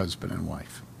with your husband and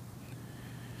wife.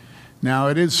 Now,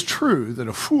 it is true that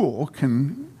a fool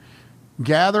can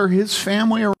gather his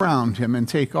family around him and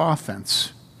take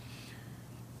offense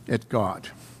at God,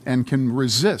 and can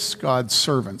resist God's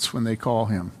servants when they call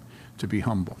him to be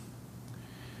humble.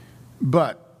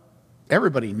 But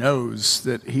everybody knows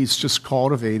that he's just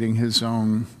cultivating his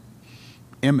own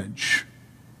image,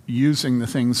 using the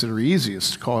things that are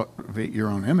easiest to cultivate your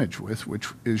own image with, which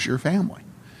is your family.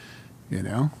 You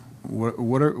know,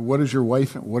 what is your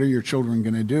wife, what are your children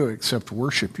going to do except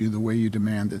worship you the way you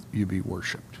demand that you be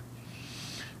worshiped?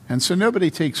 And so nobody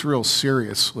takes real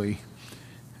seriously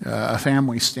a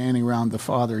family standing around the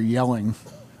father yelling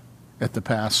at the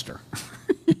pastor,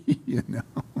 you know,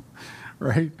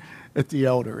 right? At the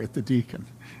elder, at the deacon.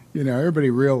 You know, everybody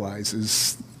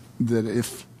realizes that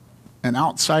if an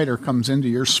outsider comes into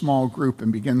your small group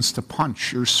and begins to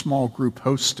punch your small group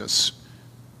hostess,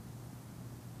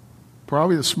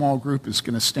 probably the small group is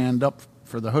going to stand up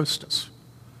for the hostess,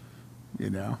 you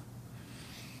know.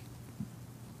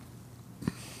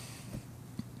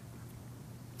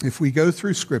 If we go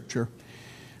through Scripture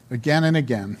again and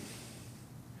again,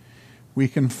 we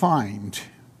can find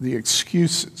the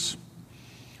excuses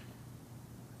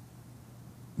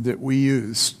that we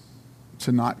use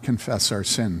to not confess our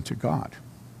sin to God.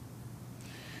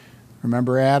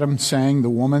 Remember Adam saying, the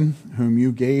woman whom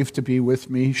you gave to be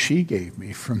with me, she gave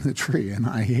me from the tree and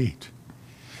I ate.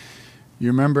 You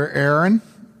remember Aaron?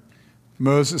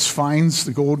 Moses finds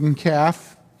the golden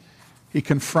calf. He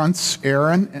confronts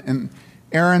Aaron, and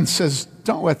Aaron says,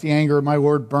 don't let the anger of my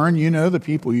Lord burn. You know the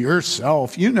people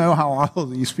yourself. You know how all of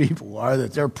these people are,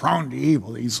 that they're prone to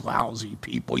evil, these lousy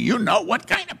people. You know what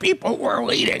kind of people we're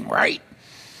leading, right?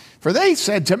 For they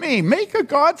said to me, make a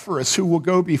God for us who will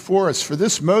go before us. For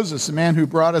this Moses, the man who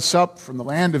brought us up from the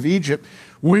land of Egypt,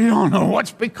 we don't know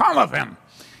what's become of him.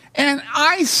 And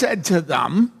I said to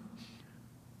them,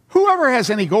 whoever has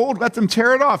any gold, let them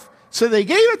tear it off. So they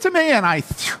gave it to me, and I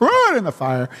threw it in the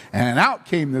fire, and out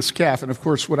came this calf. And, of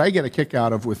course, what I get a kick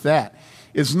out of with that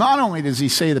is not only does he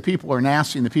say the people are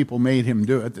nasty and the people made him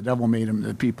do it, the devil made him,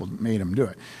 the people made him do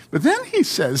it, but then he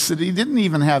says that he didn't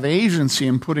even have agency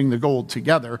in putting the gold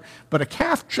together, but a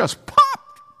calf just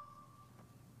popped.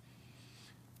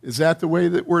 Is that the way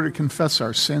that we're to confess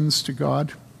our sins to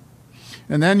God?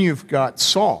 And then you've got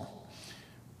Saul,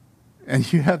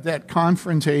 and you have that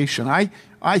confrontation.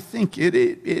 I think it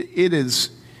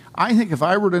is, I think if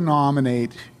I were to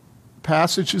nominate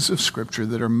passages of Scripture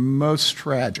that are most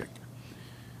tragic,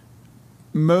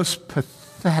 most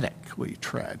pathetically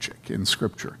tragic in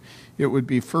Scripture, it would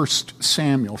be 1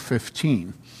 Samuel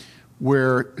 15,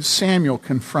 where Samuel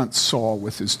confronts Saul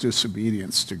with his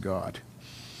disobedience to God.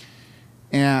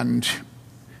 And,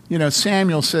 you know,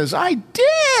 Samuel says, I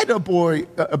did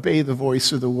obey the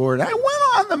voice of the Lord. I went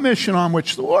on the mission on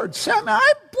which the Lord sent me.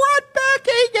 I brought back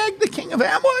Agag, the king of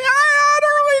Amalek. I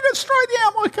utterly destroyed the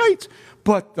Amalekites.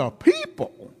 But the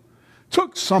people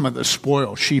took some of the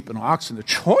spoil sheep and oxen, the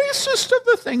choicest of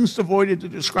the things devoted to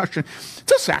discretion,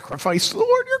 to sacrifice to the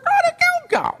Lord your God at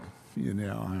Gilgal.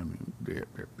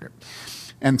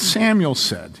 And Samuel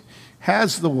said,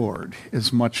 has the Lord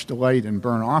as much delight in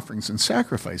burnt offerings and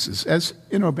sacrifices as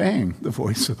in obeying the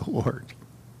voice of the Lord?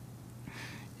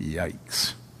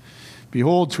 Yikes.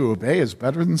 Behold, to obey is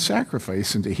better than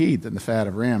sacrifice, and to heed than the fat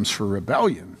of rams, for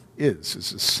rebellion is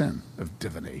as a sin of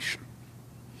divination.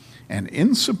 And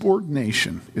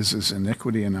insubordination is as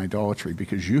iniquity and idolatry,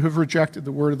 because you have rejected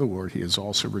the word of the Lord, he has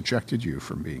also rejected you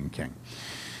from being king.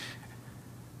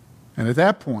 And at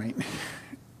that point,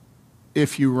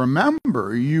 if you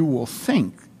remember, you will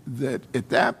think that at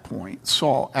that point,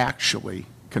 Saul actually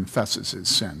confesses his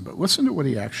sin. But listen to what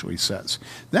he actually says.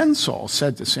 Then Saul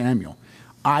said to Samuel,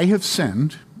 I have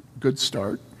sinned, good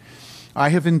start. I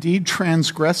have indeed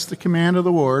transgressed the command of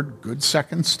the Lord, good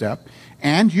second step,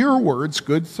 and your words,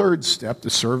 good third step, the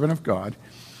servant of God.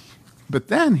 But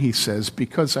then he says,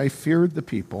 because I feared the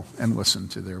people and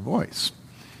listened to their voice.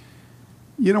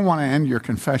 You don't want to end your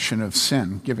confession of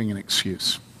sin giving an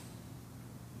excuse.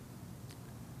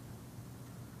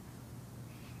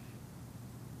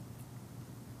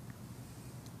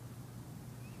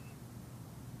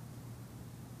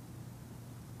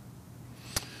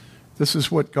 This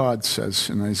is what God says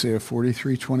in Isaiah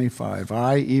 43:25.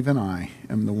 I, even I,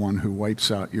 am the one who wipes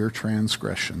out your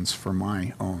transgressions for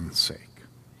my own sake,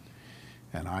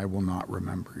 and I will not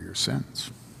remember your sins.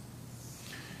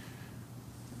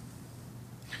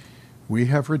 We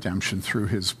have redemption through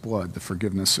his blood, the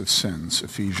forgiveness of sins,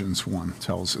 Ephesians 1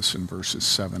 tells us in verses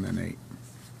 7 and 8.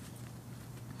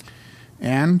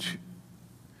 And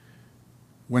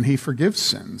when he forgives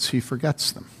sins, he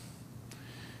forgets them.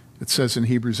 It says in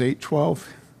Hebrews 8:12,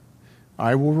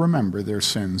 I will remember their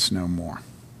sins no more.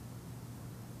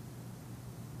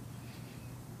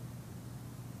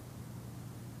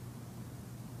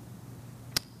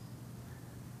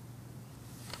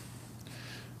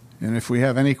 And if we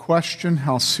have any question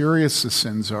how serious the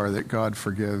sins are that God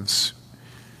forgives,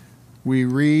 we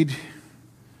read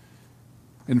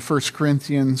in 1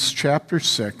 Corinthians chapter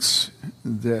 6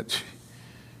 that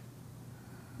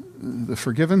the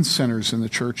forgiven sinners in the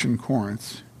church in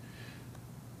Corinth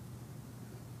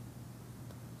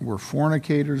were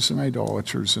fornicators and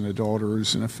idolaters and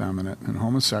adulterers and effeminate and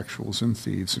homosexuals and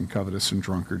thieves and covetous and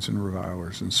drunkards and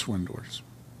revilers and swindlers.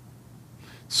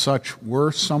 Such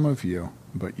were some of you,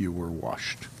 but you were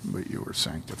washed, but you were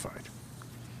sanctified.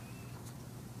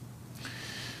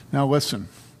 Now listen.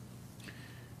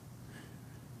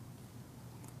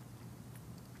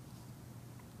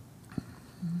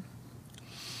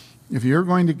 If you're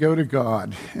going to go to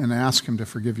God and ask him to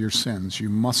forgive your sins, you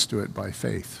must do it by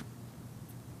faith.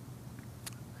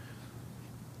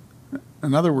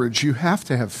 In other words, you have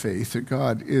to have faith that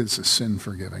God is a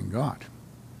sin-forgiving God.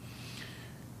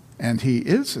 And he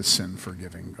is a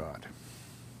sin-forgiving God.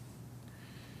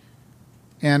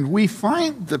 And we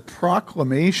find the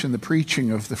proclamation, the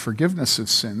preaching of the forgiveness of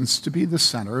sins to be the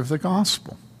center of the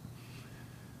gospel.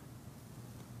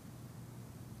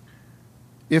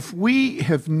 If we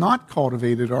have not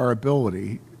cultivated our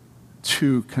ability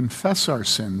to confess our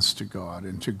sins to God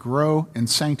and to grow in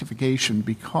sanctification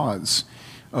because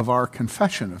of our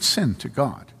confession of sin to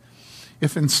God,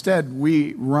 if instead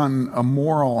we run a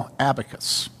moral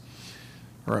abacus,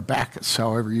 or abacus,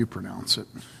 however you pronounce it,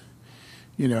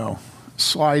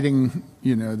 sliding,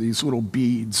 these little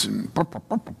beads and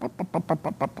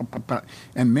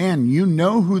man, you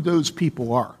know who those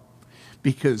people are.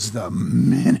 Because the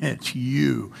minute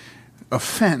you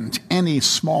offend any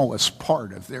smallest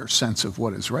part of their sense of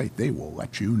what is right, they will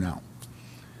let you know.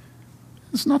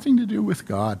 It has nothing to do with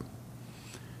God.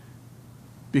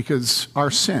 Because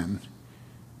our sin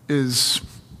is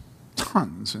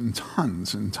tons and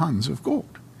tons and tons of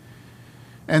gold.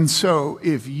 And so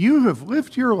if you have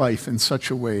lived your life in such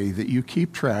a way that you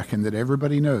keep track and that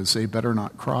everybody knows they better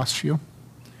not cross you,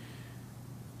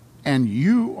 and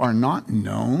you are not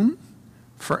known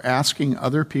for asking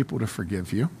other people to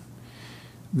forgive you,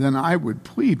 then I would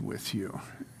plead with you.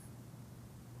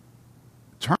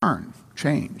 Turn,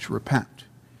 change, repent.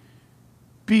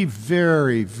 Be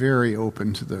very, very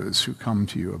open to those who come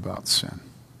to you about sin.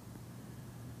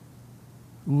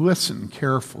 Listen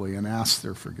carefully and ask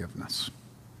their forgiveness.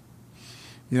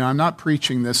 I'm not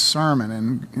preaching this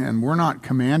sermon, and we're not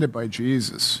commanded by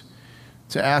Jesus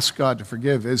to ask God to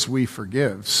forgive as we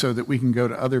forgive so that we can go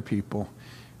to other people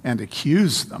and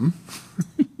accuse them.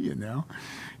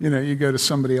 You go to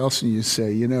somebody else and you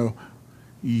say,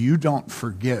 you don't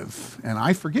forgive. And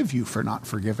I forgive you for not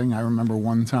forgiving. I remember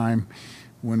one time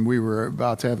when we were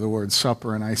about to have the Lord's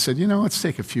Supper, and I said, let's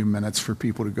take a few minutes for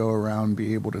people to go around and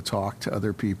be able to talk to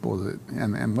other people,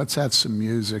 and let's have some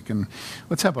music, and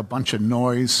let's have a bunch of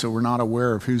noise so we're not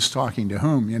aware of who's talking to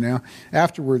whom,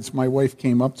 Afterwards, my wife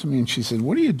came up to me and she said,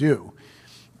 what do you do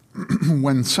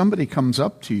when somebody comes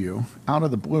up to you out of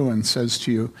the blue and says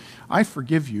to you, I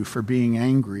forgive you for being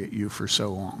angry at you for so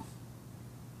long?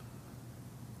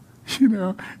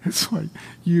 It's like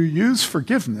you use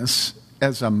forgiveness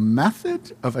as a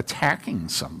method of attacking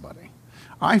somebody.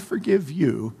 I forgive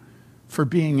you for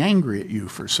being angry at you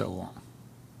for so long.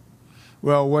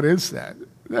 Well, what is that?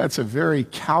 That's a very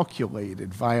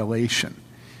calculated violation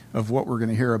of what we're going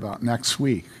to hear about next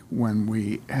week when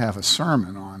we have a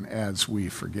sermon on as we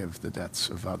forgive the debts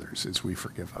of others, as we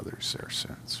forgive others their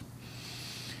sins.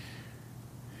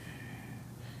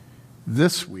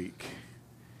 This week,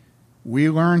 we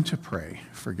learn to pray,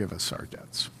 forgive us our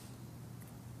debts.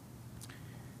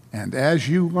 And as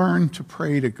you learn to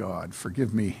pray to God,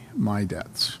 forgive me my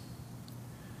debts,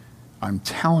 I'm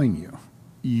telling you,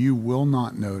 you will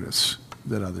not notice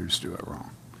that others do it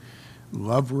wrong.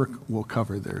 Love will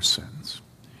cover their sins.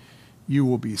 You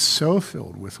will be so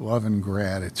filled with love and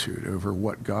gratitude over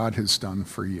what God has done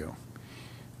for you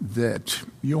that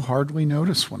you'll hardly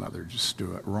notice when others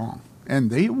do it wrong.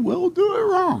 And they will do it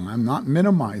wrong. I'm not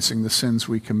minimizing the sins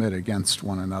we commit against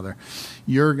one another.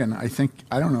 Jürgen,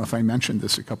 I don't know if I mentioned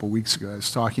this a couple weeks ago. I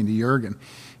was talking to Jürgen,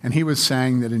 and he was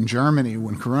saying that in Germany,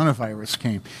 when coronavirus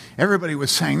came, everybody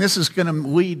was saying this is going to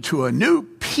lead to a new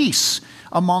peace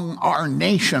among our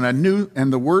nation,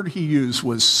 and the word he used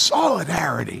was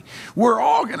solidarity. We're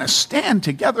all going to stand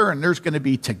together, and there's going to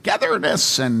be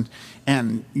togetherness and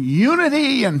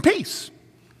unity and peace.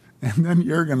 And then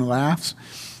Jürgen laughs.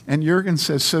 And Jürgen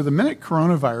says, so the minute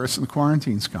coronavirus and the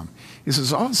quarantines come, he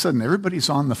says, all of a sudden everybody's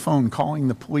on the phone calling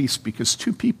the police because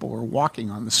two people are walking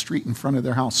on the street in front of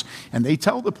their house. And they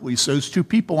tell the police those two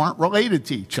people aren't related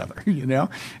to each other,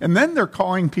 And then they're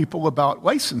calling people about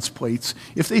license plates.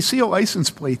 If they see a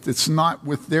license plate that's not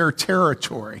with their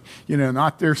territory,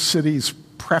 not their city's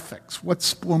prefix.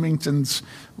 What's Bloomington's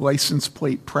license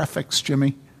plate prefix,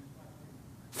 Jimmy?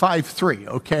 5-3,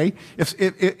 okay?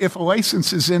 If a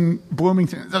license is in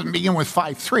Bloomington, it doesn't begin with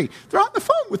 5-3, they're on the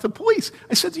phone with the police.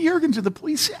 I said to Jürgen, do the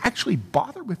police actually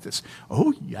bother with this?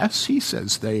 Oh, yes, he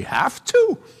says they have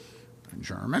to. In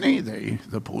Germany,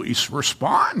 the police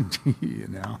respond,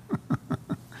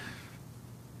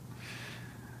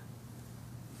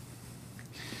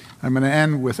 I'm going to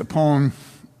end with a poem,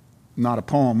 not a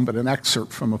poem, but an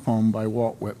excerpt from a poem by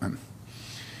Walt Whitman,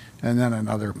 and then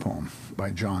another poem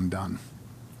by John Donne.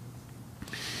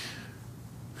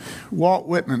 Walt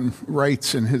Whitman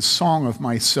writes in his Song of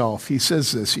Myself, he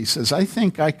says this, he says, I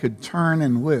think I could turn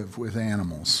and live with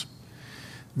animals.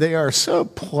 They are so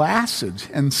placid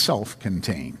and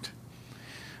self-contained.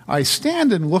 I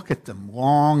stand and look at them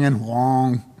long and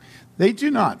long. They do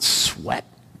not sweat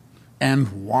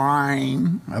and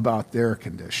whine about their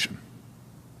condition.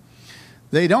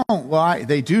 They do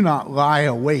not lie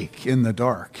awake in the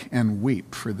dark and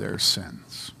weep for their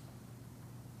sins.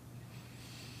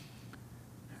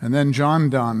 And then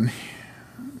John Donne,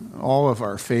 all of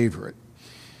our favorite,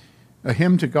 a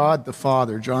hymn to God the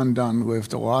Father. John Donne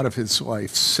lived a lot of his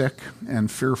life sick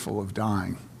and fearful of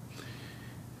dying.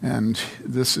 And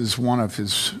this is one of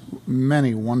his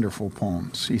many wonderful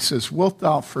poems. He says, wilt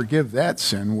thou forgive that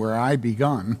sin where I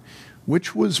begun,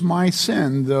 which was my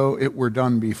sin, though it were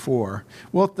done before?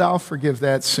 Wilt thou forgive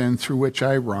that sin through which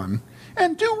I run,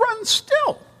 and do run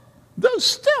still, though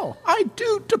still I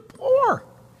do deplore?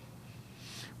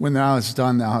 When thou hast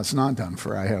done, thou hast not done,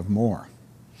 for I have more.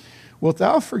 Wilt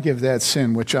thou forgive that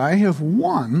sin which I have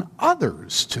won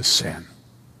others to sin,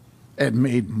 and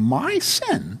made my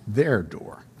sin their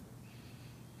door?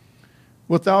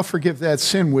 Wilt thou forgive that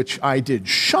sin which I did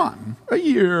shun a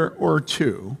year or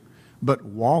two, but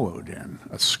wallowed in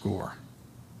a score?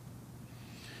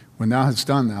 When thou hast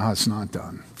done, thou hast not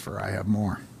done, for I have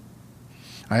more.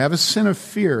 I have a sin of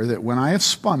fear that when I have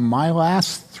spun my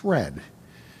last thread,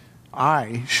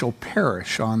 I shall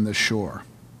perish on the shore.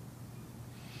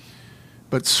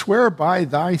 But swear by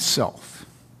thyself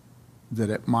that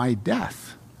at my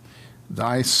death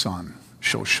thy sun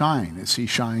shall shine as he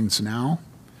shines now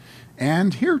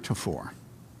and heretofore.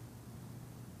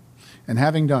 And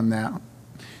having done that,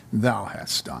 thou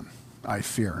hast done. I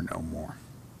fear no more.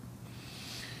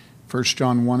 1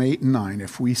 John 1:8-9,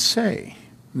 if we say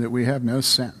that we have no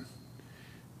sin,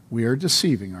 we are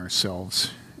deceiving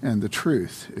ourselves, and the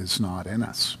truth is not in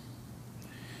us.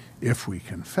 If we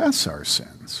confess our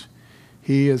sins,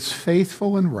 he is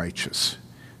faithful and righteous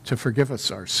to forgive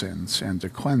us our sins and to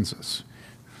cleanse us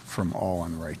from all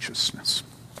unrighteousness.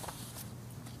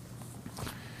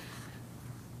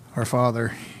 Our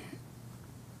Father,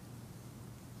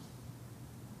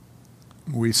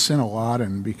 we sin a lot,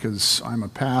 and because I'm a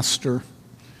pastor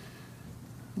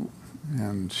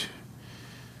and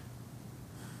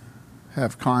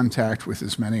have contact with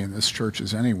as many in this church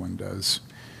as anyone does,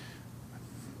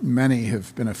 many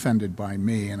have been offended by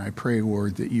me, and I pray,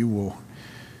 Lord, that you will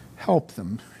help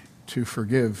them to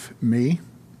forgive me.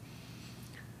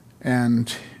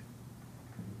 And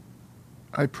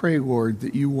I pray, Lord,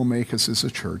 that you will make us as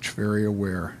a church very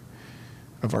aware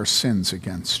of our sins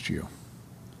against you.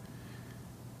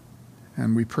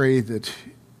 And we pray that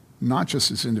not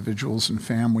just as individuals and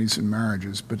families and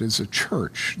marriages, but as a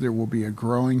church, there will be a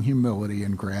growing humility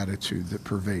and gratitude that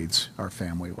pervades our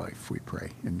family life, we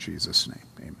pray. In Jesus' name,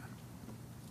 amen.